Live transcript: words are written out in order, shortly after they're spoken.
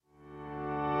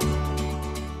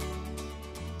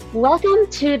Welcome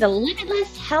to the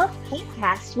Limitless Health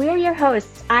Podcast. We are your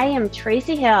hosts. I am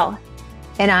Tracy Hill.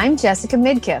 And I'm Jessica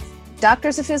Midkiff,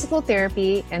 doctors of physical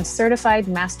therapy and certified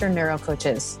master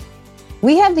neurocoaches.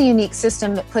 We have the unique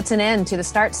system that puts an end to the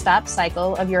start-stop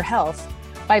cycle of your health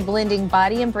by blending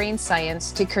body and brain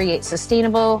science to create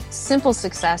sustainable, simple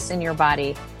success in your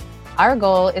body. Our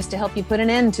goal is to help you put an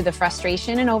end to the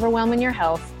frustration and overwhelm in your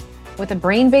health with a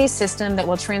brain-based system that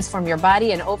will transform your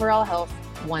body and overall health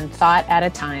one thought at a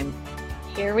time.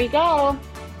 Here we go.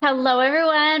 Hello,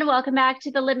 everyone. Welcome back to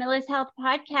the Limitless Health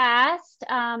Podcast.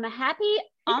 Happy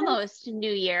almost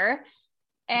New Year.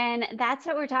 And that's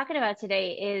what we're talking about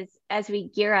today is as we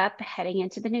gear up heading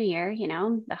into the new year,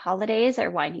 the holidays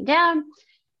are winding down.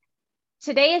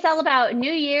 Today is all about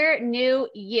New Year, new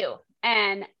you.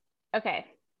 And okay,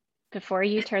 before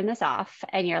you turn this off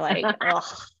and you're like,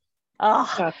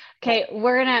 okay,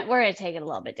 we're gonna take it a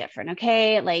little bit different.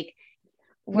 Okay. Like,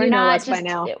 we're not just, by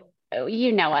now.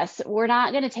 You know us. We're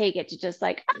not going to take it to just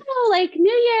like,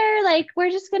 new year, like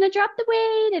we're just going to drop the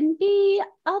weight and be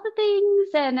all the things.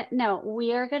 And no,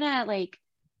 we are going to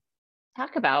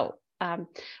talk about, we're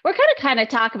going to kind of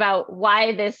talk about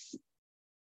why this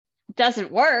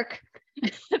doesn't work.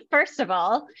 First of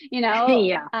all,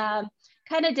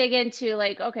 kind of dig into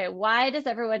okay, why does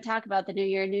everyone talk about the new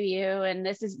year, new you? And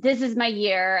this is my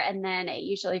year. And then it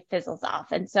usually fizzles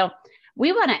off. And so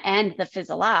we want to end the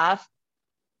fizzle off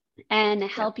and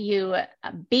help you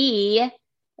be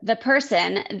the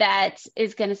person that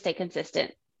is going to stay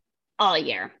consistent all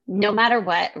year, no matter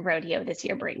what rodeo this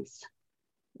year brings.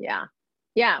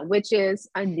 Yeah, which is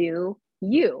a new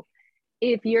you.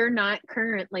 If you're not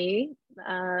currently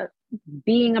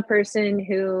being a person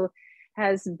who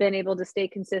has been able to stay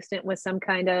consistent with some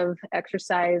kind of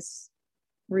exercise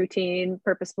routine,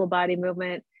 purposeful body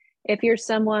movement, if you're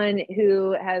someone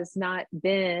who has not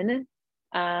been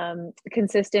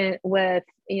consistent with,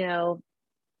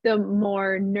 the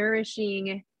more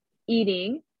nourishing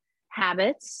eating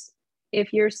habits,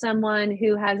 if you're someone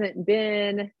who hasn't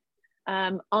been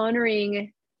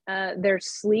honoring their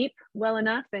sleep well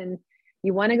enough and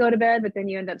you want to go to bed, but then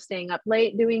you end up staying up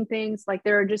late doing things,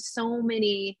 there are just so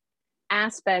many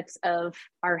aspects of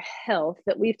our health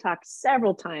that we've talked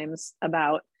several times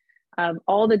about.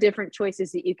 All the different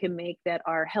choices that you can make that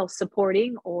are health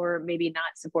supporting or maybe not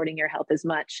supporting your health as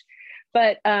much.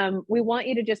 But we want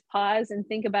you to just pause and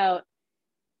think about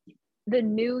the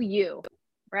new you,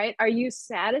 right? Are you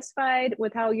satisfied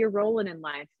with how you're rolling in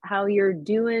life, how you're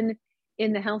doing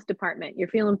in the health department? You're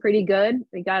feeling pretty good.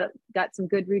 You got some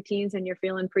good routines and you're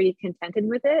feeling pretty contented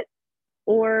with it?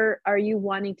 Or are you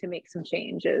wanting to make some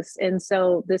changes? And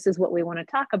so this is what we want to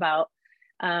talk about.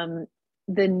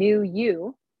 The new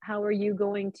you. How are you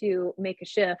going to make a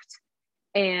shift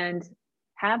and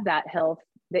have that health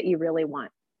that you really want?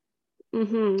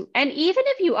 Mm-hmm. And even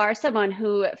if you are someone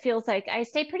who feels like I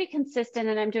stay pretty consistent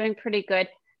and I'm doing pretty good,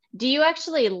 do you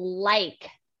actually like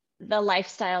the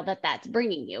lifestyle that's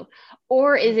bringing you?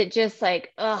 Or is it just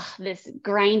this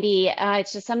grindy,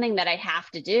 it's just something that I have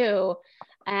to do.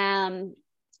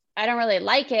 I don't really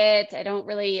like it. I don't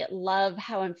really love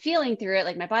how I'm feeling through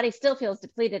it. My body still feels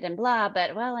depleted and blah,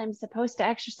 but I'm supposed to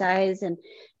exercise and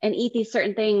eat these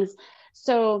certain things.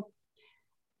 So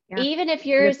even if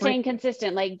you're staying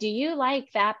consistent, do you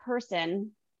like that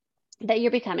person that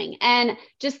you're becoming? And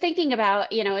just thinking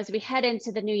about, as we head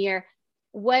into the new year,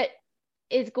 what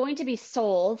is going to be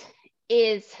sold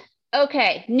is,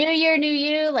 okay, new year, new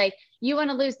you, you want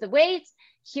to lose the weight.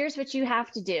 Here's what you have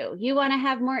to do. You want to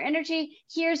have more energy.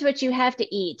 Here's what you have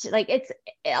to eat. It's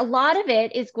a lot of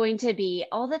it is going to be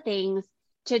all the things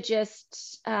to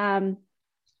just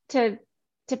to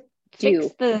fix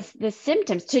the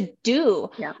symptoms, to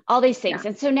do all these things.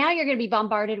 And so now you're going to be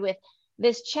bombarded with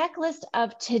this checklist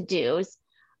of to-dos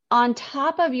on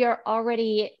top of your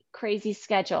already crazy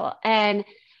schedule. And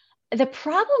the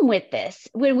problem with this,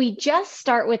 when we just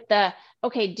start with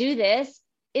okay, do this,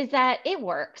 is that it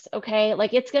works. Okay.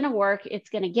 It's going to work. It's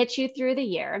going to get you through the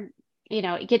year,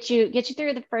 get you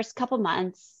through the first couple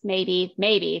months,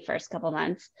 maybe first couple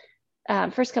months,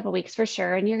 first couple weeks for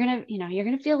sure. And you're going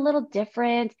to feel a little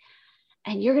different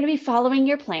and you're going to be following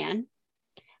your plan.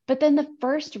 But then the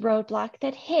first roadblock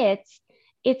that hits,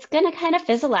 it's going to kind of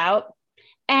fizzle out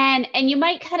and you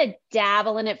might kind of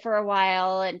dabble in it for a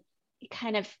while and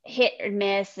kind of hit or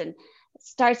miss and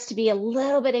starts to be a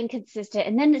little bit inconsistent,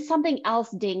 and then something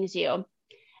else dings you,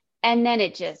 and then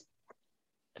it just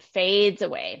fades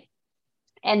away.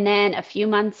 And then a few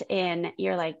months in,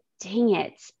 you're like, dang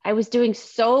it, I was doing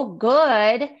so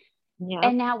good.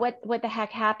 And now what the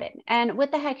heck happened? And what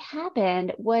the heck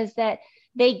happened was that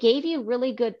they gave you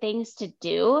really good things to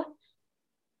do,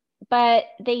 but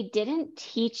they didn't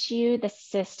teach you the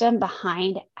system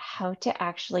behind how to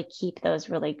actually keep those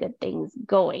really good things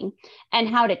going and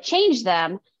how to change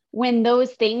them when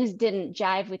those things didn't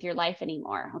jive with your life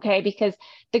anymore. Okay. Because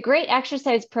the great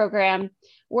exercise program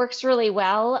works really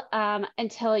well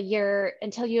until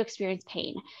you experience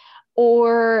pain,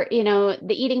 or the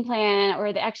eating plan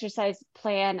or the exercise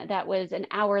plan that was an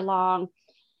hour long,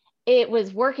 it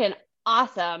was working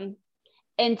awesome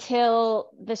until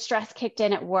the stress kicked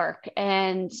in at work,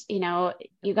 and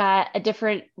you got a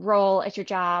different role at your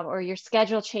job, or your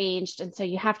schedule changed and so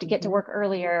you have to get to work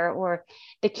earlier, or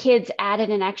the kids added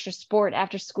an extra sport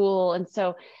after school, and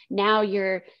so now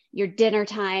your dinner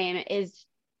time is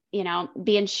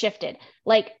being shifted.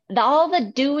 Like all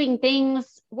the doing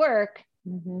things work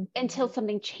until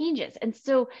something changes. And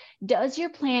so does your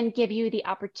plan give you the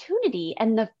opportunity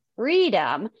and the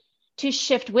freedom to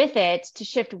shift with it, to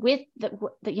shift with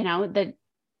the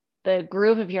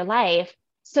groove of your life,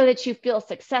 so that you feel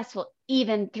successful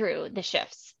even through the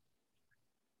shifts?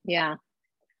 Yeah.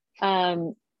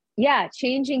 Yeah,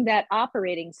 changing that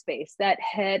operating space, that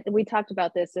head. We talked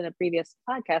about this in a previous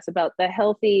podcast about the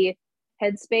healthy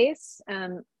headspace,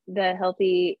 the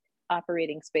healthy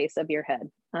operating space of your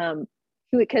head.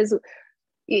 Because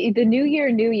the new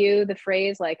year, new you, the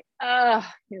phrase like,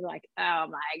 you're like, oh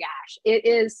my gosh,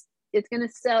 it's going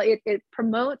to sell it. It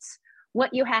promotes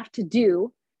what you have to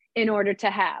do in order to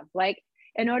have, like,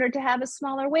 in order to have a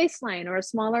smaller waistline or a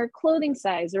smaller clothing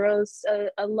size or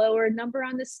a lower number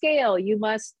on the scale, you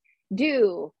must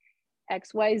do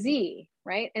XYZ,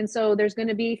 right? And so there's going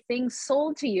to be things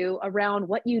sold to you around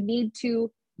what you need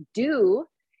to do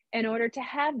in order to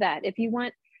have that. If you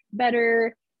want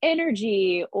better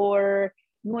energy, or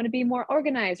you want to be more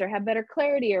organized, or have better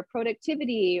clarity or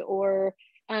productivity, or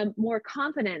more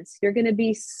confidence, you're going to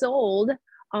be sold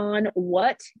on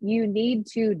what you need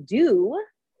to do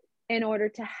in order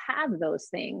to have those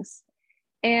things.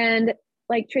 And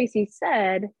like Tracy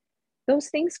said, those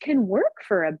things can work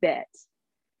for a bit,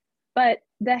 but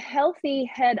the healthy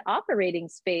head operating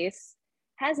space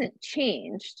hasn't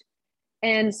changed.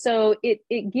 And so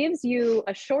it gives you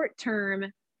a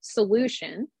short-term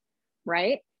solution,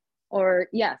 right? Or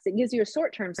yes, it gives you a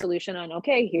short-term solution on,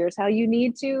 okay, here's how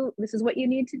this is what you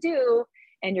need to do.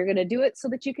 And you're going to do it so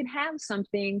that you can have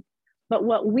something. But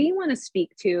what we want to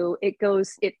speak to,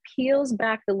 it peels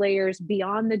back the layers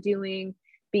beyond the doing,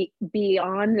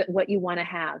 beyond what you want to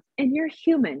have. And you're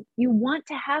human. You want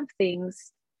to have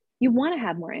things. You want to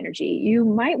have more energy. You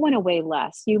might want to weigh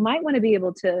less. You might want to be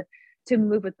able to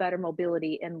move with better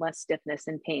mobility and less stiffness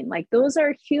and pain. Like, those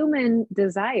are human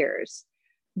desires.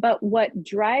 But what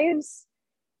drives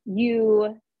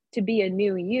you to be a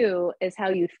new you is how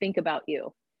you think about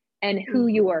you and who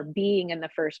you are being in the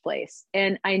first place.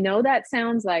 And I know that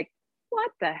sounds like,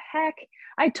 what the heck?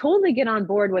 I totally get on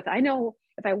board with, I know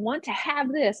if I want to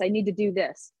have this, I need to do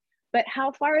this. But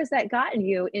how far has that gotten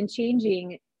you in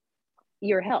changing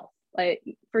your health? Like,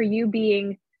 for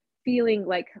you feeling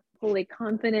like fully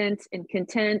confident and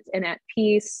content and at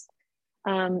peace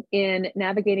in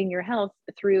navigating your health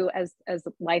through as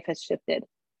life has shifted.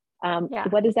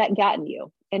 What has that gotten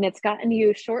you? And it's gotten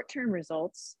you short-term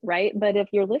results, right? But if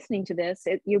you're listening to this,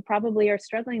 you probably are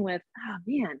struggling with, oh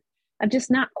man, I'm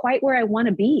just not quite where I want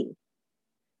to be.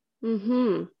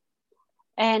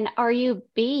 And are you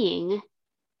being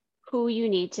who you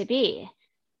need to be?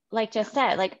 Like just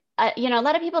said, like, a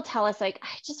lot of people tell us, like, I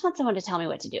just want someone to tell me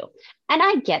what to do. And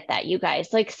I get that, you guys.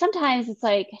 Like, sometimes it's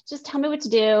like, just tell me what to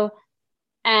do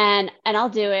and I'll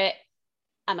do it.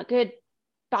 I'm a good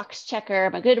box checker.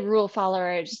 I'm a good rule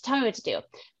follower. Just tell me what to do.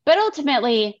 But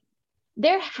ultimately,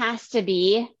 there has to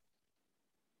be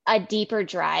a deeper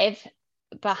drive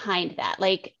behind that.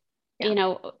 Like,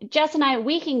 Jess and I,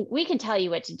 we can tell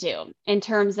you what to do in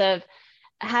terms of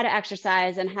how to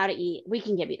exercise and how to eat. We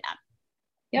can give you that.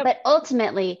 Yep. But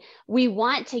ultimately, we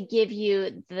want to give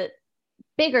you the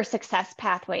bigger success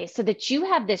pathway so that you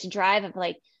have this drive of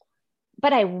like,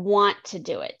 but I want to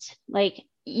do it. Like,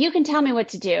 you can tell me what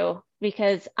to do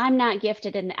because I'm not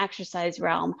gifted in the exercise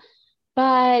realm,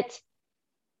 but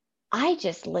I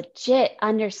just legit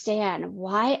understand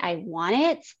why I want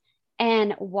it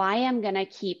and why I'm going to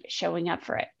keep showing up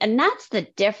for it. And that's the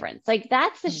difference. Like,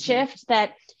 that's the shift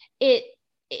that it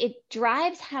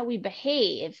drives how we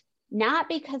behave, not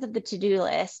because of the to-do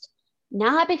list,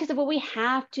 not because of what we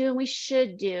have to and we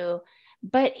should do,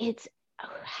 but it's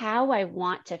how I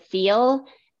want to feel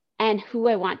and who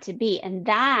I want to be. And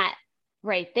that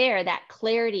right there, that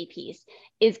clarity piece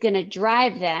is going to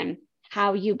drive then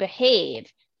how you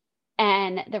behave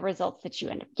and the results that you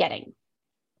end up getting.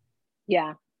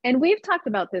 Yeah. And we've talked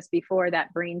about this before,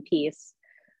 that brain piece.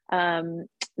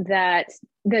 that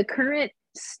the current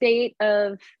state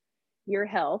of your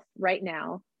health right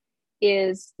now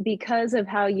is because of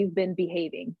how you've been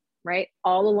behaving, right?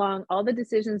 All along, all the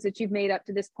decisions that you've made up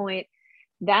to this point,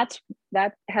 that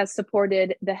has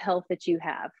supported the health that you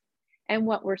have. And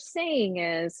what we're saying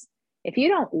is, if you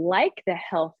don't like the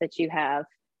health that you have,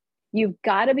 you've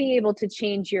got to be able to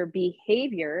change your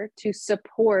behavior to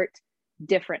support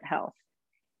different health.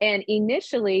 And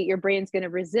initially, your brain's going to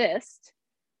resist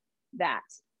that.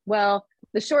 Well,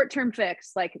 the short-term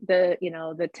fix, like the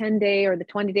 10-day or the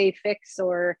 20-day fix,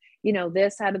 or,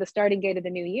 this out of the starting gate of the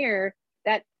new year,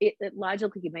 that it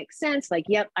logically makes sense. Like,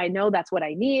 yep, I know that's what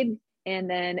I need. And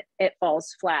then it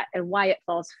falls flat. And why it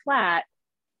falls flat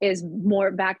is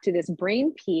more back to this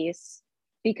brain piece,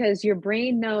 because your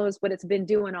brain knows what it's been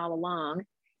doing all along.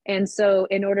 And so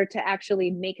in order to actually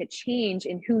make a change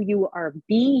in who you are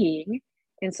being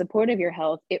in support of your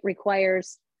health, it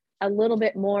requires a little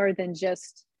bit more than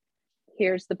just,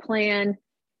 here's the plan,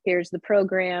 here's the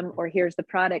program, or here's the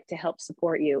product to help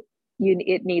support you.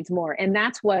 It needs more. And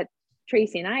that's what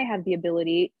Tracy and I have the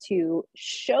ability to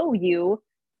show you,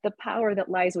 the power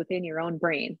that lies within your own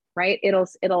brain, right? It'll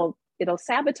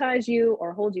sabotage you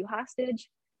or hold you hostage,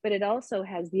 but it also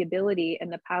has the ability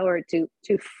and the power to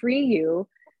free you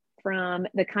from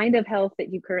the kind of health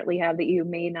that you currently have that you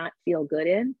may not feel good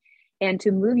in, and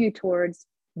to move you towards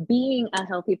being a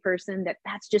healthy person.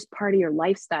 That's just part of your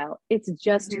lifestyle. It's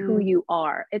just who you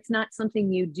are. It's not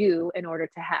something you do in order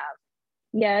to have.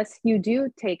 Yes, you do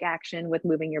take action with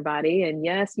moving your body, and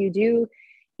yes, you do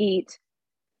eat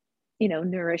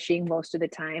nourishing most of the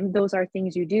time. Those are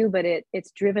things you do, but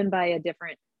it's driven by a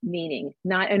different meaning,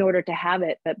 not in order to have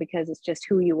it, but because it's just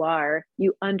who you are.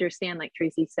 You understand, like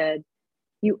Tracy said,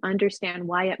 you understand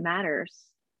why it matters,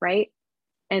 right?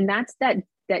 And that's that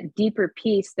deeper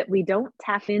piece that we don't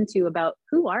tap into about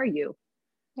who are you?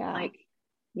 Yeah. Like,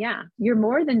 yeah, you're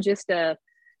more than just a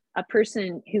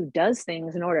person who does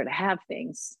things in order to have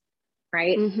things,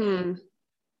 right? Mm-hmm.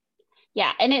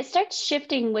 Yeah. And it starts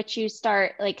shifting what you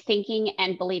start like thinking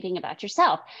and believing about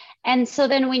yourself. And so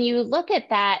then when you look at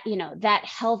that, that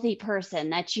healthy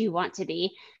person that you want to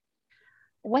be,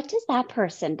 what does that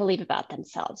person believe about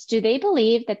themselves? Do they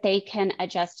believe that they can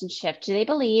adjust and shift? Do they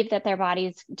believe that their body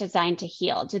is designed to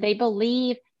heal? Do they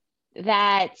believe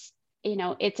that,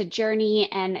 it's a journey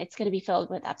and it's going to be filled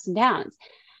with ups and downs?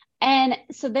 And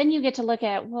so then you get to look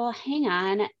at, well, hang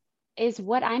on, is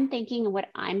what I'm thinking and what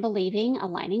I'm believing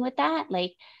aligning with that?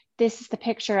 Like, this is the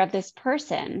picture of this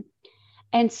person.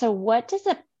 And so what does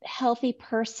a healthy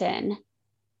person,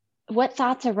 what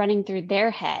thoughts are running through their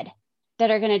head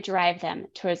that are going to drive them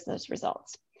towards those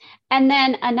results? And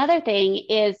then another thing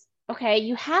is, okay,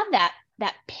 you have that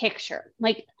picture.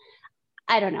 Like,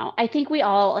 I don't know. I think we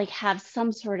all like have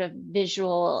some sort of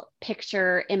visual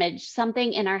picture image,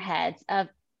 something in our heads of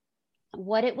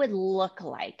what it would look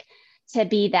like to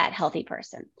be that healthy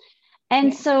person.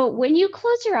 And so when you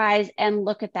close your eyes and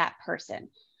look at that person,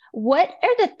 what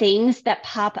are the things that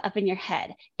pop up in your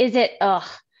head? Is it, oh,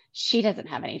 she doesn't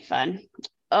have any fun.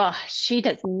 Oh, she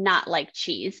does not like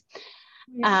cheese.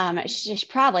 She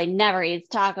probably never eats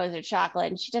tacos or chocolate,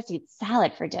 and she just eats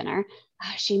salad for dinner.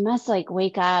 She must like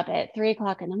wake up at 3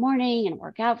 o'clock in the morning and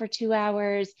work out for 2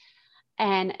 hours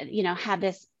and, have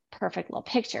this perfect little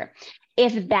picture.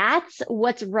 If that's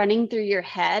what's running through your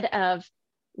head of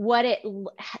what it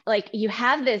like, you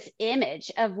have this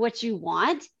image of what you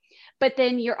want, but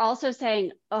then you're also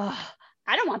saying, oh,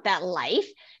 I don't want that life,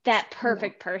 that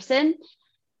perfect person.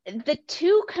 The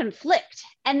two conflict,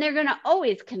 and they're going to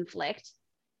always conflict.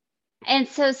 And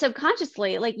so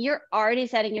subconsciously, like, you're already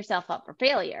setting yourself up for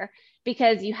failure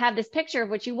because you have this picture of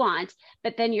what you want,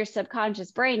 but then your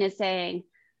subconscious brain is saying,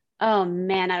 oh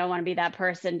man, I don't want to be that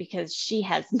person because she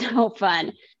has no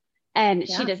fun and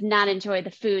she does not enjoy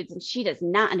the foods and she does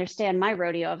not understand my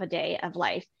rodeo of a day of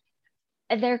life.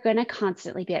 And they're going to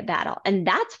constantly be at battle. And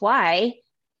that's why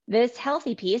this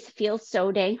healthy piece feels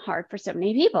so dang hard for so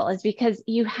many people, is because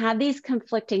you have these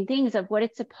conflicting things of what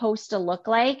it's supposed to look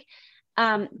like.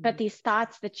 But these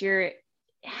thoughts that you're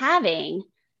having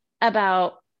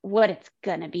about what it's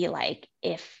going to be like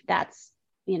if that's,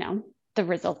 the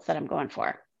results that I'm going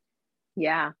for.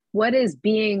 Yeah. What is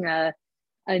being a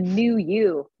new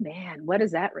you? Man, what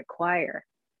does that require?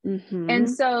 Mm-hmm. And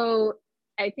so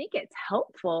I think it's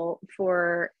helpful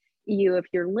for you, if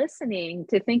you're listening,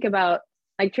 to think about,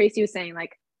 like Tracy was saying,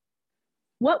 like,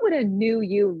 what would a new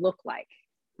you look like,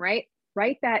 right?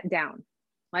 Write that down.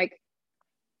 Like,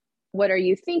 what are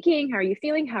you thinking? How are you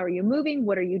feeling? How are you moving?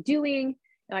 What are you doing?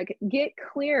 Like, get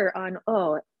clear on,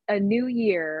 a new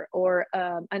year or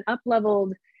an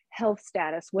up-leveled health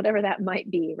status, whatever that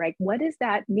might be, right? What does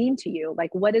that mean to you?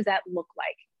 Like, what does that look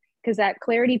like? Because that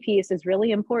clarity piece is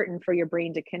really important for your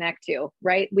brain to connect to,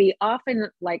 right? We often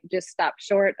like just stop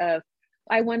short of,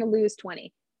 I want to lose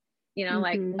 20,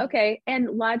 like, okay.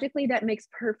 And logically that makes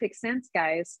perfect sense,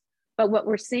 guys. But what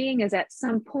we're saying is at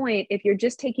some point, if you're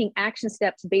just taking action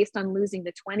steps based on losing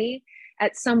the 20,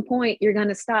 at some point you're going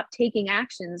to stop taking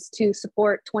actions to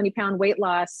support 20-pound weight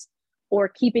loss or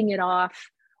keeping it off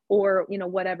or,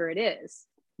 whatever it is,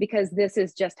 because this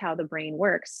is just how the brain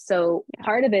works. So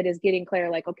part of it is getting clear,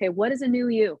 like, okay, what is a new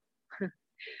you?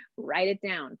 Write it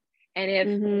down.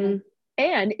 And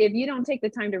if you don't take the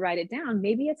time to write it down,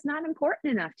 maybe it's not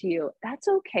important enough to you. That's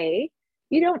okay.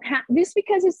 You don't have, just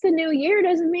because it's the new year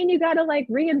doesn't mean you got to like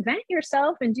reinvent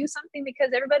yourself and do something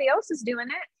because everybody else is doing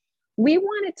it. We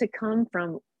want it to come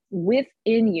from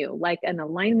within you, like an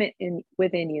alignment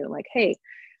within you. Like, hey,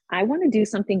 I want to do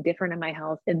something different in my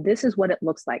health, and this is what it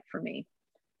looks like for me.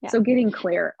 Yeah. So getting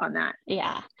clear on that.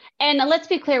 Yeah. And let's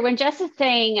be clear, when Jess is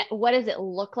saying, what does it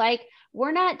look like?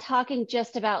 We're not talking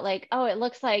just about like, oh, it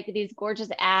looks like these gorgeous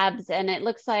abs and it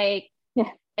looks like,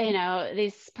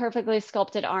 these perfectly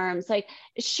sculpted arms. Like,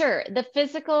 sure, the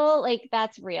physical, like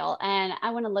that's real. And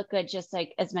I want to look good just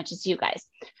like as much as you guys.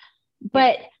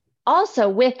 But also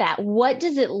with that, what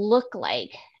does it look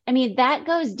like? I mean, that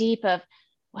goes deep of,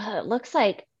 well, it looks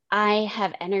like I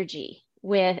have energy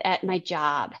at my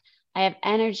job. I have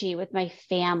energy with my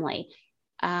family,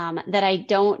 that I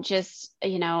don't just,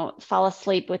 fall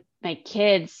asleep with my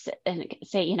kids and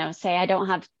say I don't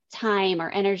have time or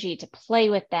energy to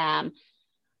play with them.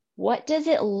 What does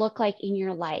it look like in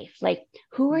your life? Like,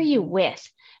 who are you with?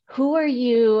 Who are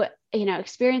you,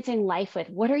 experiencing life with?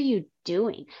 What are you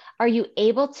doing? Are you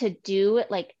able to do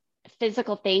like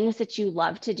physical things that you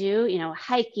love to do,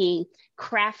 hiking,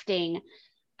 crafting,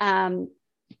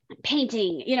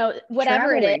 painting,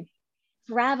 whatever it is,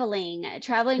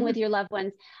 traveling with your loved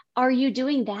ones. Are you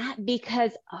doing that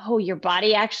because, your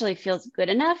body actually feels good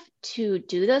enough to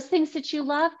do those things that you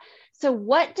love? So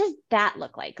what does that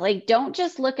look like? Like, don't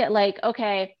just look at like,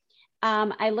 okay,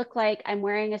 I look like I'm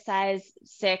wearing a size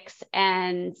 6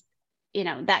 and,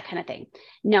 that kind of thing.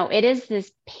 No, it is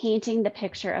this painting the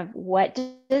picture of what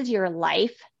does your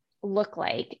life look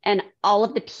like and all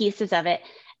of the pieces of it.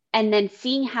 And then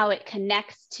seeing how it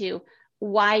connects to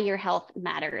why your health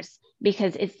matters,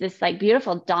 because it's this like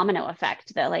beautiful domino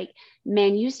effect that like,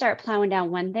 man, you start plowing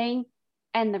down one thing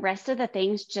and the rest of the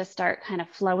things just start kind of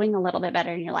flowing a little bit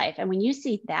better in your life. And when you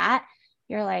see that,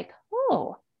 you're like,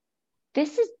 oh,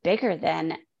 this is bigger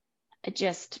than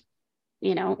just,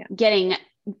 getting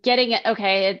it.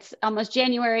 Okay. It's almost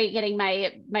January, getting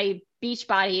my beach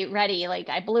body ready. Like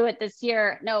I blew it this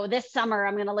year. No, this summer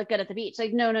I'm going to look good at the beach.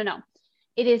 Like, no.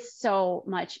 It is so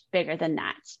much bigger than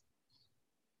that.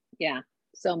 Yeah,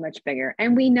 so much bigger.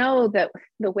 And we know that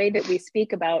the way that we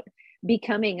speak about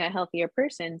becoming a healthier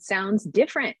person sounds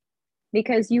different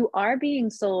because you are being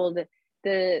sold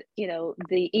the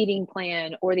eating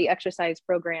plan or the exercise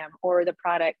program or the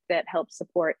product that helps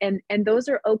support. And those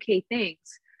are okay things.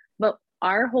 But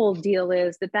our whole deal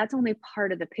is that that's only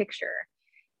part of the picture.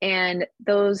 And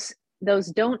those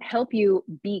don't help you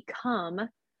become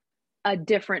a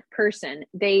different person.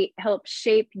 They help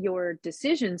shape your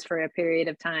decisions for a period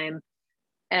of time,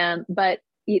 but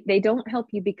they don't help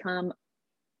you become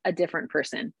a different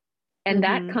person. And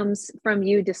that comes from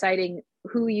you deciding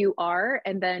who you are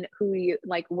and then who you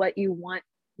like, what you want,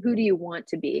 who do you want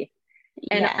to be?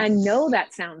 And I know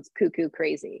that sounds cuckoo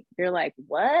crazy. You're like,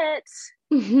 what?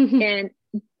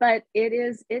 But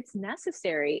it's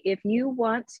necessary. If you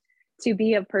want to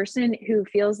be a person who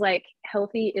feels like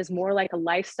healthy is more like a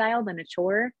lifestyle than a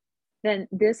chore, then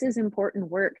this is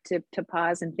important work to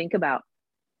pause and think about.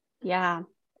 Yeah.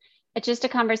 It's just a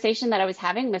conversation that I was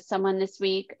having with someone this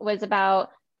week was about,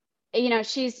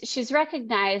 she's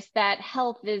recognized that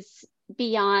health is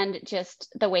beyond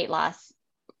just the weight loss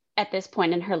at this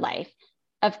point in her life.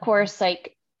 Of course,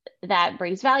 like that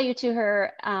brings value to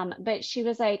her. But she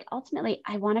was like, ultimately,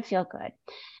 I want to feel good.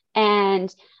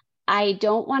 And I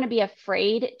don't want to be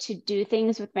afraid to do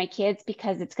things with my kids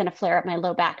because it's going to flare up my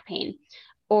low back pain.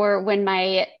 Or when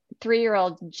my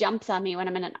 3-year-old jumps on me when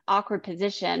I'm in an awkward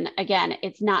position, again,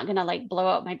 it's not going to like blow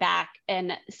out my back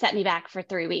and set me back for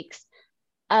 3 weeks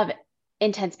of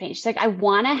intense pain. She's like, I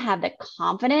want to have the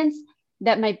confidence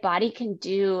that my body can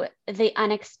do the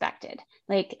unexpected,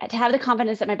 like to have the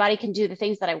confidence that my body can do the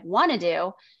things that I want to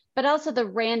do, but also the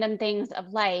random things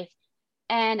of life,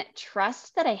 and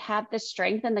trust that I have the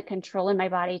strength and the control in my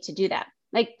body to do that.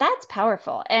 Like that's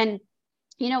powerful. And,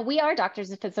 we are doctors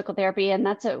of physical therapy, and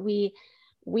that's what we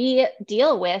we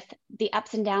deal with the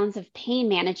ups and downs of pain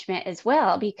management as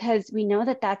well, because we know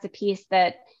that that's a piece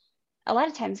that a lot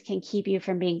of times can keep you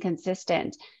from being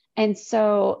consistent. And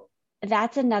so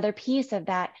that's another piece of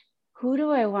that. Who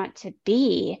do I want to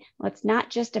be? Well, it's not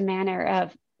just a manner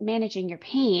of managing your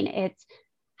pain. It's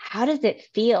how does it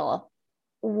feel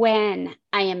when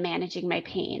I am managing my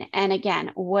pain? And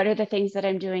again, what are the things that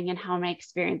I'm doing and how am I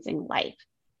experiencing life?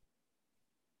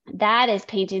 That is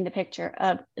painting the picture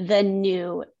of the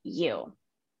new you.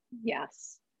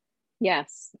 Yes.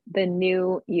 Yes. The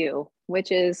new you,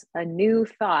 which is a new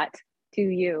thought to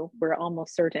you. We're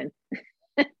almost certain.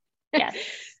 Yes.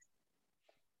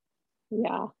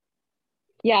 Yeah.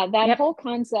 Yeah. That Yep. whole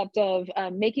concept of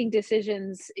making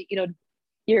decisions,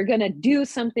 you're going to do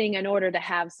something in order to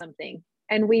have something.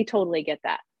 And we totally get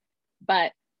that.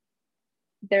 But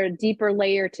their deeper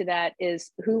layer to that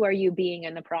is, who are you being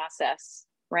in the process,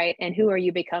 right? And who are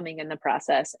you becoming in the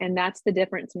process? And that's the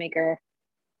difference maker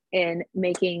in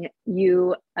making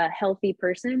you a healthy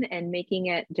person and making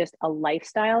it just a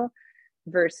lifestyle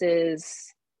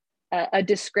versus a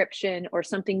description or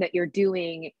something that you're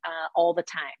doing all the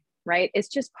time, right? It's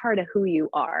just part of who you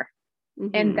are. Mm-hmm.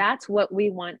 And that's what we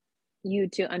want you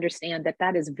to understand,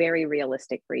 that is very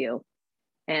realistic for you.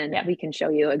 And Yep. we can show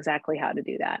you exactly how to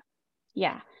do that.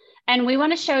 Yeah. And we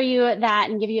want to show you that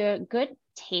and give you a good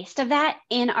taste of that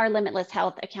in our Limitless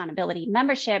Health Accountability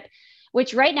membership,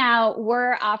 which right now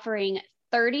we're offering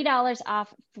 $30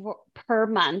 off per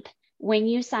month when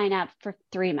you sign up for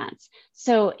 3 months.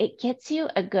 So it gets you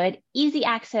a good, easy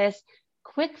access,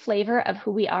 quick flavor of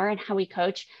who we are and how we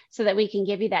coach, so that we can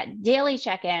give you that daily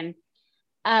check-in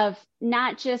of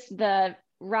not just the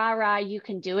rah rah, you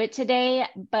can do it today,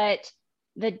 but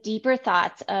the deeper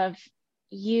thoughts of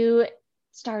you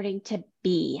starting to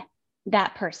be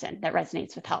that person that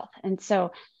resonates with health. And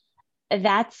so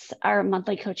that's our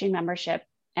monthly coaching membership.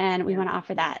 And we want to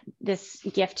offer this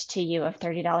gift to you of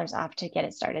 $30 off to get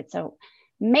it started. So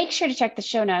make sure to check the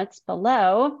show notes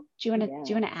below. Do you want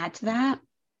to add to that?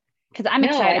 Because I'm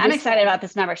excited. I'm excited about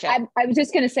this membership. I was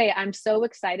just going to say, I'm so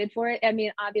excited for it. I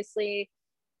mean, obviously,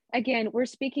 again, we're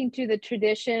speaking to the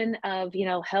tradition of,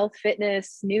 health,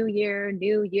 fitness, new year,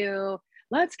 new you.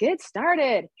 Let's get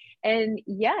started. And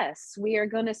yes, we are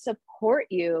going to support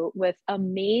you with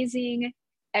amazing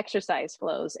exercise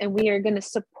flows. And we are going to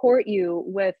support you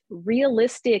with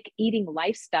realistic eating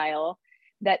lifestyle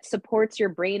that supports your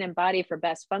brain and body for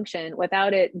best function,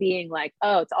 without it being like,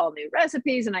 oh, it's all new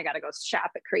recipes and I got to go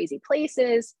shop at crazy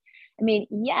places. I mean,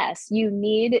 yes, you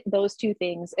need those two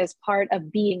things as part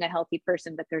of being a healthy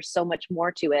person, but there's so much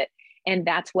more to it. And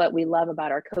that's what we love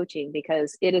about our coaching,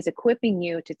 because it is equipping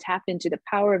you to tap into the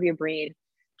power of your brain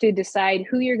to decide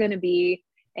who you're going to be,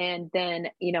 and then,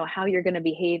 how you're going to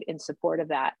behave in support of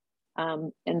that.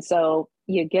 And so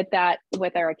you get that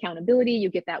with our accountability,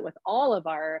 you get that with all of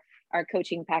our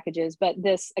coaching packages. But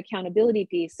this accountability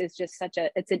piece is just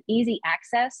it's an easy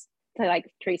access to,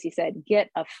 like Tracy said,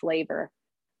 get a flavor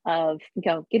of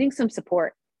getting some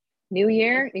support. New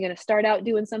year, you're going to start out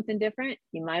doing something different.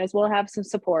 You might as well have some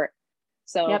support.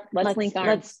 So let's link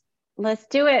arms. Let's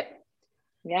do it.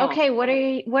 Yeah. Okay. What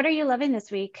are you loving this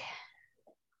week?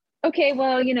 Okay.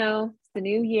 Well, it's the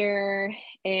new year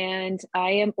and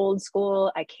I am old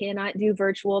school. I cannot do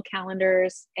virtual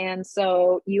calendars. And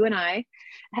so you and I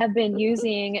have been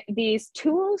using these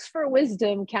Tools for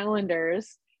Wisdom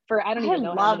calendars for, I don't even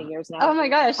know how many years now. Oh my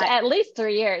gosh, at least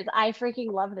 3 years. I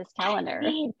freaking love this calendar.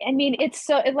 I mean, it's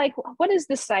so like, what is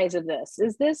the size of this?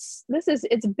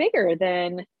 It's bigger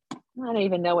than, I don't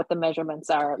even know what the measurements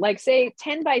are. Like, say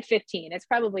 10 by 15. It's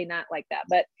probably not like that,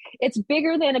 but it's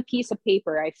bigger than a piece of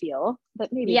paper, I feel.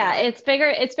 But maybe not. It's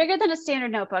bigger than a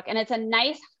standard notebook, and it's a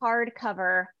nice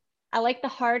hardcover. I like the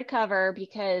hardcover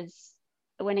because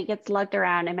when it gets lugged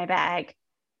around in my bag,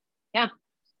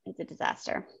 it's a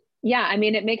disaster. Yeah, I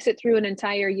mean, it makes it through an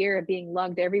entire year of being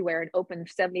lugged everywhere and opened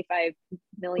 75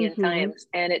 million times,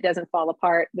 and it doesn't fall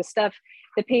apart. The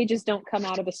pages don't come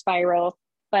out of a spiral.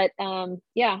 But I'm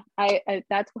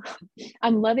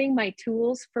loving my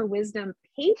Tools for Wisdom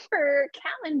paper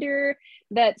calendar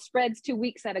that spreads 2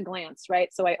 weeks at a glance,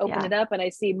 right? So I open it up and I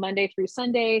see Monday through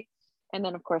Sunday. And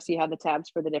then, of course, you have the tabs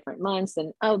for the different months.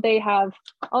 And they have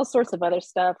all sorts of other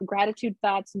stuff, gratitude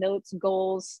thoughts, notes,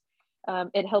 goals.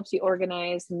 It helps you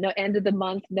organize end of the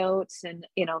month notes. And,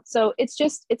 so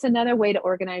it's another way to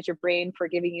organize your brain for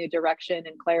giving you direction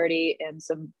and clarity and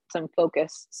some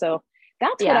focus. So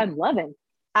that's what I'm loving.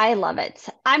 I love it.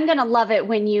 I'm going to love it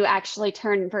when you actually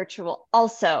turn virtual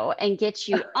also and get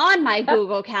you on my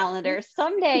Google Calendar.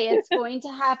 Someday it's going to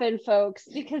happen, folks,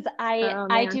 because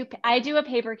I do a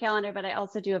paper calendar, but I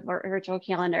also do a virtual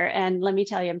calendar. And let me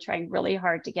tell you, I'm trying really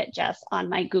hard to get Jess on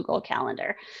my Google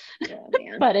Calendar,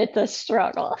 but it's a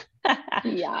struggle.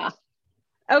 Yeah.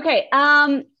 Okay.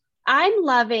 I'm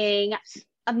loving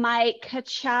my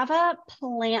Ka'Chava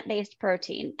plant-based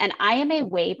protein, and I am a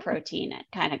whey protein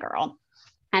kind of girl.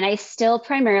 And I still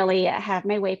primarily have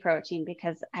my whey protein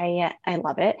because I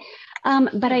love it.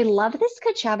 But I love this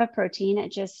Ka'Chava protein.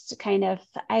 It just kind of,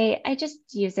 I just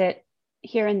use it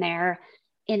here and there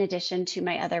in addition to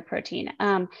my other protein.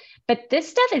 But this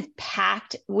stuff is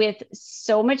packed with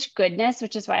so much goodness,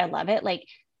 which is why I love it. Like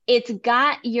it's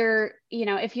got your,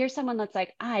 if you're someone that's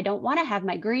like, I don't want to have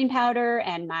my green powder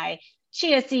and my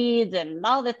chia seeds and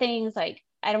all the things, like,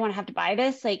 I don't want to have to buy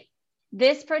this. Like,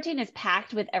 this protein is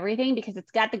packed with everything because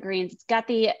it's got the greens, it's got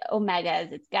the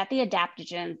omegas, it's got the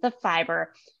adaptogens, the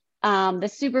fiber,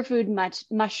 the superfood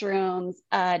mushrooms,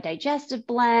 digestive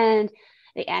blend,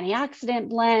 the antioxidant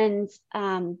blends.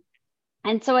 And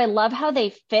so I love how they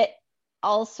fit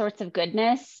all sorts of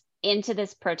goodness into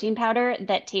this protein powder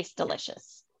that tastes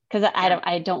delicious. Because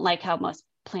I don't like how most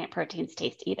plant proteins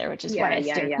taste either, which is why I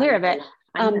steer clear of it.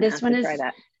 This one is,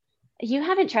 you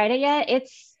haven't tried it yet?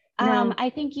 It's, no. I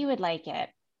think you would like it.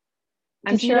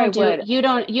 I'm sure I would. You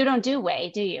don't do whey,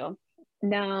 do you?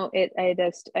 No,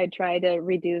 I try to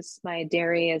reduce my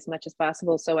dairy as much as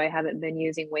possible. So I haven't been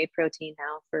using whey protein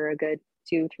now for a good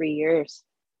 2-3 years.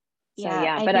 So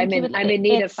but I'm in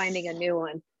need of finding a new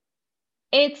one.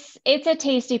 It's a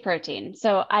tasty protein.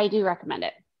 So I do recommend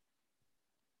it.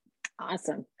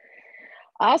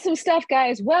 Awesome stuff,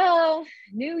 guys. Well,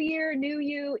 new year, new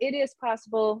you, it is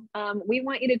possible. We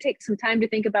want you to take some time to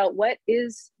think about what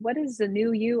does the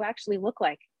new you actually look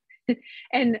like?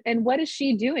 and what is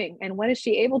she doing? And what is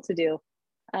she able to do?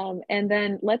 And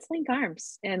then let's link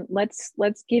arms and let's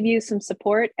give you some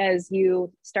support as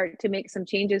you start to make some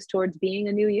changes towards being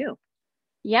a new you.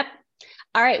 Yep.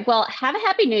 All right. Well, have a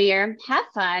happy new year. Have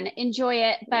fun. Enjoy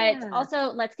it. But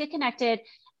also let's get connected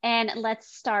and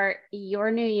let's start your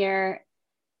new year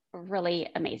really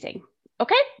amazing.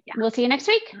 Okay. Yeah. We'll see you next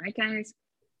week. All right, guys.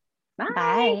 Bye.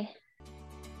 Bye.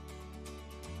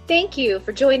 Thank you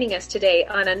for joining us today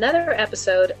on another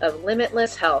episode of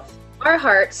Limitless Health. Our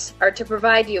hearts are to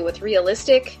provide you with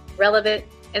realistic, relevant,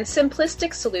 and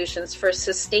simplistic solutions for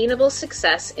sustainable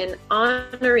success in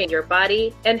honoring your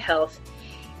body and health,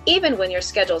 even when your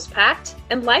schedule's packed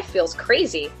and life feels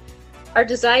crazy. Our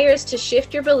desire is to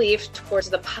shift your belief towards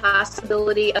the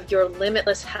possibility of your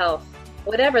limitless health,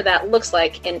 whatever that looks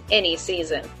like in any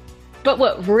season. But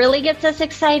what really gets us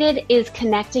excited is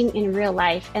connecting in real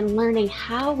life and learning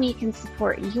how we can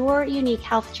support your unique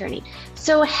health journey.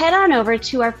 So head on over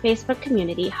to our Facebook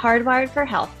community, Hardwired for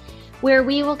Health, where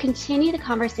we will continue the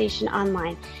conversation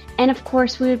online. And of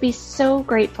course, we would be so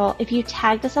grateful if you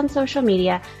tagged us on social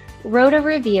media, wrote a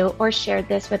review, or shared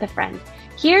this with a friend.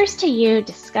 Here's to you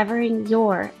discovering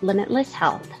your limitless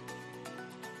health.